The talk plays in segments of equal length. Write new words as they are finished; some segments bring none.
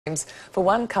For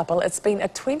one couple, it's been a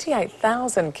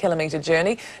 28,000-kilometre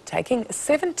journey, taking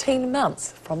 17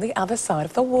 months from the other side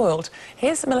of the world.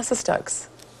 Here's Melissa Stokes.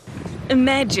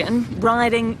 Imagine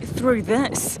riding through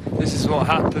this. This is what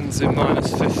happens in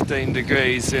minus 15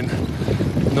 degrees in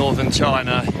northern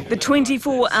China. The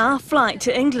 24-hour flight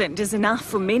to England is enough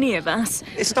for many of us.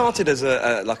 It started as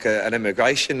an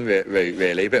immigration route,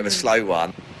 really, a bit of a slow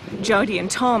one. Jodie and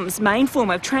Tom's main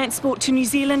form of transport to New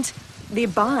Zealand, their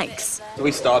bikes.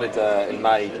 We started in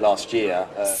May last year.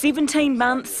 17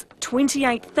 months,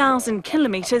 28,000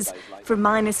 kilometres from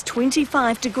minus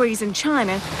 25 degrees in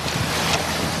China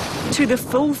to the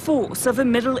full force of a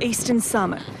Middle Eastern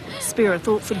summer. Spare a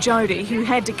thought for Jodie, who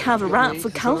had to cover up for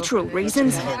cultural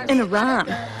reasons in Iran.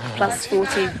 Plus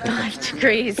 45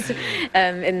 degrees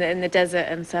in the desert,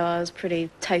 and so I was pretty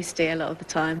toasty a lot of the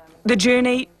time. The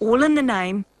journey all in the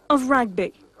name of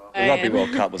rugby. The Rugby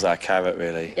World Cup was our carrot,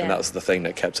 really, Yeah. and that was the thing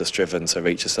that kept us driven to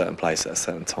reach a certain place at a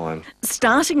certain time.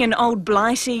 Starting in Old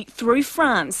Blighty, through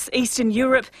France, Eastern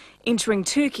Europe, entering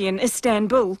Turkey and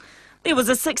Istanbul, there was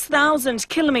a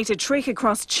 6,000-kilometre trek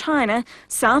across China,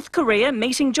 South Korea,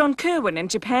 meeting John Kerwin in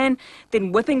Japan,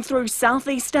 then whipping through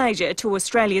Southeast Asia to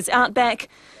Australia's outback,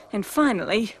 and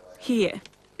finally, here.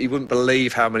 You wouldn't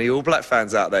believe how many All Black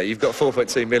fans out there. You've got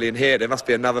 4.2 million here. There must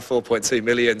be another 4.2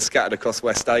 million scattered across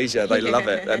West Asia. They love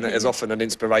it, and it is often an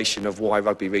inspiration of why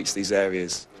rugby reached these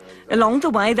areas. Along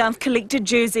the way, they've collected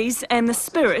jerseys and the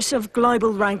spirit of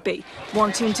global rugby,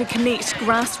 wanting to connect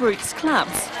grassroots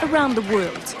clubs around the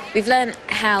world. We've learned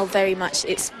how very much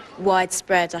it's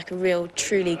widespread, like a real,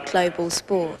 truly global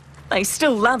sport. They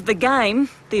still love the game.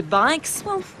 Their bikes,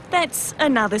 well, that's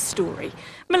another story.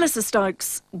 Melissa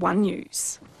Stokes, One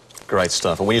News. Great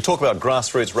stuff. And when you talk about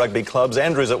grassroots rugby clubs,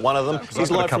 Andrew's at one of them. I've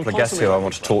got a couple of guests here I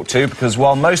want to talk to, because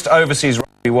while most overseas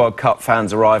Rugby World Cup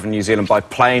fans arrive in New Zealand by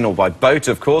plane or by boat,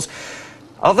 of course,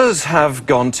 others have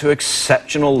gone to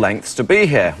exceptional lengths to be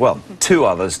here. Well, two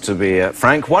others, to be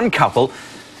frank. One couple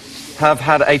have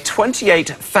had a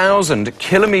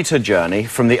 28,000-kilometre journey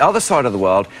from the other side of the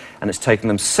world, and it's taken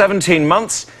them 17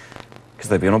 months because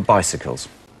they've been on bicycles.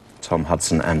 Tom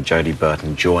Hudson and Jodie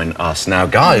Burton join us now.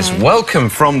 Guys, welcome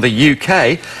from the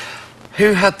UK.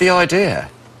 Who had the idea?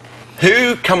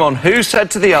 Who said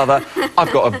to the other,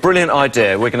 I've got a brilliant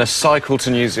idea, we're going to cycle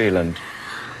to New Zealand?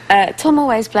 Tom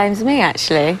always blames me,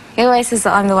 actually. He always says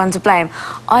that I'm the one to blame.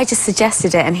 I just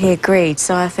suggested it and he agreed,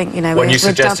 so I think, you know, When we're you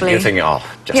suggested, doubly... you're thinking, oh,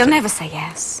 just... He'll never say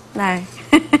yes, no.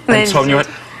 And Tom, you went,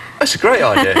 that's a great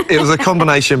idea. It was a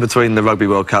combination between the Rugby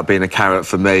World Cup being a carrot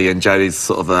for me and Jodie's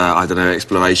sort of, I don't know,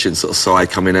 exploration sort of side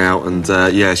coming out. And,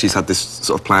 yeah, she's had this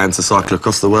sort of plan to cycle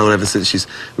across the world ever since she's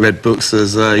read books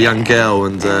as a young girl.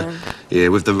 And, yeah,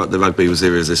 with the rugby was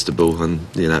irresistible. And,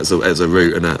 you know, it was a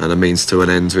route and a means to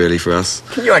an end, really, for us.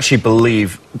 Can you actually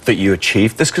believe that you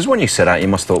achieved this? Because when you set out, you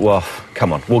must have thought, well,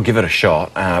 come on, we'll give it a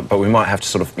shot, but we might have to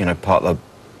sort of, you know, park the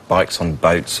bikes on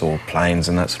boats or planes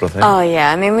and that sort of thing? Oh,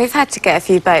 yeah, I mean, we've had to get a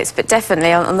few boats, but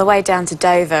definitely on the way down to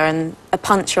Dover, and a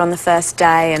puncture on the first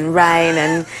day, and rain,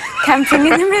 and camping in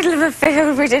the middle of a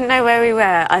field, we didn't know where we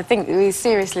were. I think we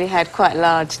seriously had quite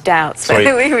large doubts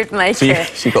whether we would make it.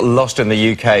 So you got lost in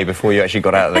the UK before you actually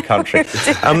got out of the country.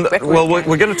 Well,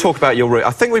 we're going to talk about your route.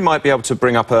 I think we might be able to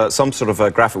bring up some sort of a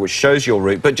graphic which shows your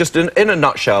route, but just in a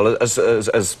nutshell,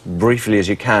 as briefly as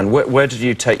you can, where did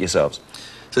you take yourselves?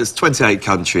 So it's 28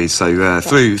 countries, so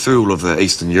through all of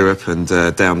Eastern Europe and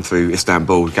down through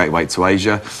Istanbul, gateway to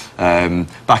Asia,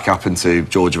 back up into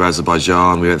Georgia,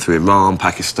 Azerbaijan. We went through Iran,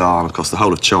 Pakistan, across the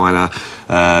whole of China,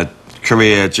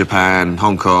 Korea, Japan,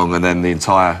 Hong Kong, and then the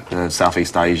entire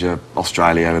Southeast Asia,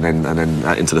 Australia, and then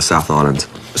into the South Island.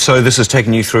 So this has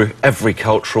taken you through every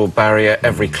cultural barrier,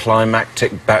 every climate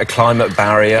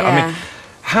barrier. Yeah. I mean,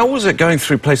 how was it going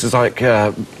through places like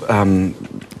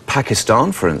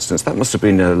Pakistan, for instance? That must have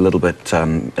been a little bit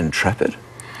intrepid.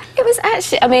 It was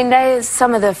actually, I mean, they're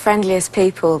some of the friendliest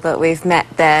people that we've met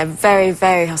there. Very,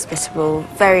 very hospitable,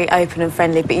 very open and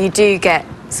friendly, but you do get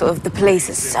sort of the police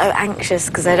are so anxious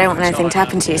because they don't want anything to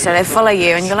happen to you, so they follow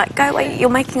you and you're like, go away, you're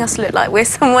making us look like we're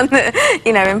someone that,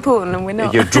 you know, important, and we're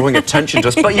not. You're drawing attention to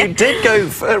us, but you did go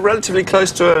relatively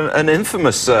close to an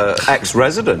infamous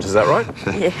ex-resident, is that right?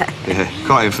 Yeah,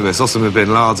 quite infamous. Osama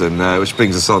bin Laden, which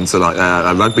brings us on to like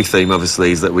a rugby theme,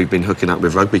 obviously, is that we've been hooking up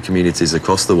with rugby communities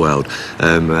across the world,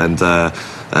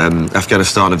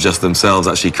 Afghanistan have just themselves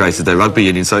actually created their rugby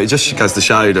union, so it just goes to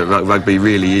show that rugby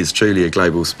really is truly a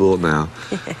global sport now.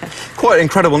 Yeah. Quite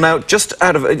incredible. Now, just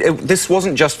out of this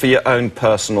wasn't just for your own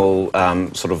personal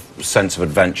sort of sense of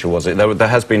adventure, was it? There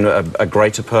has been a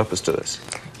greater purpose to this.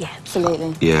 Yeah,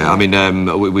 absolutely. Yeah, I mean,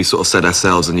 we sort of said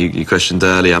ourselves, and you questioned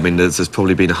earlier, I mean, there's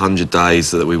probably been 100 days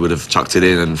that we would have chucked it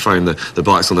in and thrown the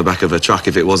bikes on the back of a truck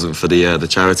if it wasn't for the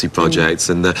charity projects.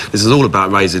 And this is all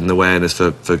about raising awareness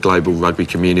for global rugby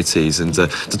communities, and to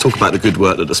talk about the good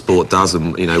work that the sport does,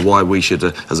 and, you know, why we should,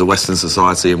 as a Western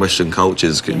society and Western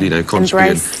cultures, you know,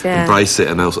 contribute embrace it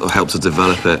and also help to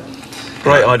develop it.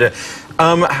 Great idea.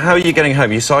 How are you getting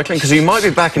home? Are you cycling? Because you might be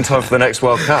back in time for the next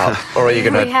World Cup. Or are you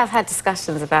going to... We have had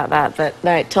discussions about that, but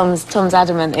no, Tom's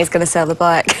adamant he's going to sell the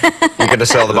bike. You're going to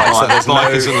sell the bike, so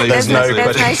there's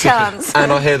no chance.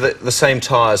 And I hear that the same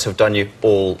tyres have done you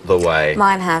all the way.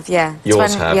 Mine have, yeah.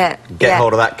 Yours have? Yeah. Get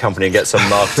hold of that company and get some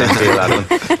marketing deal out of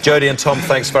them. Jodie and Tom,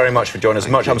 thanks very much for joining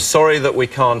us. I'm sorry that we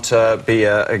can't be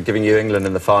giving you England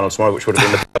in the final tomorrow, which would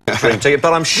have been the perfect dream ticket,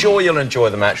 but I'm sure you'll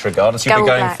enjoy the match regardless. You'll be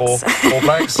going for All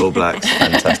Blacks? All Blacks.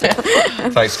 Fantastic.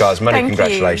 Thanks, guys. Many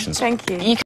congratulations. Thank you.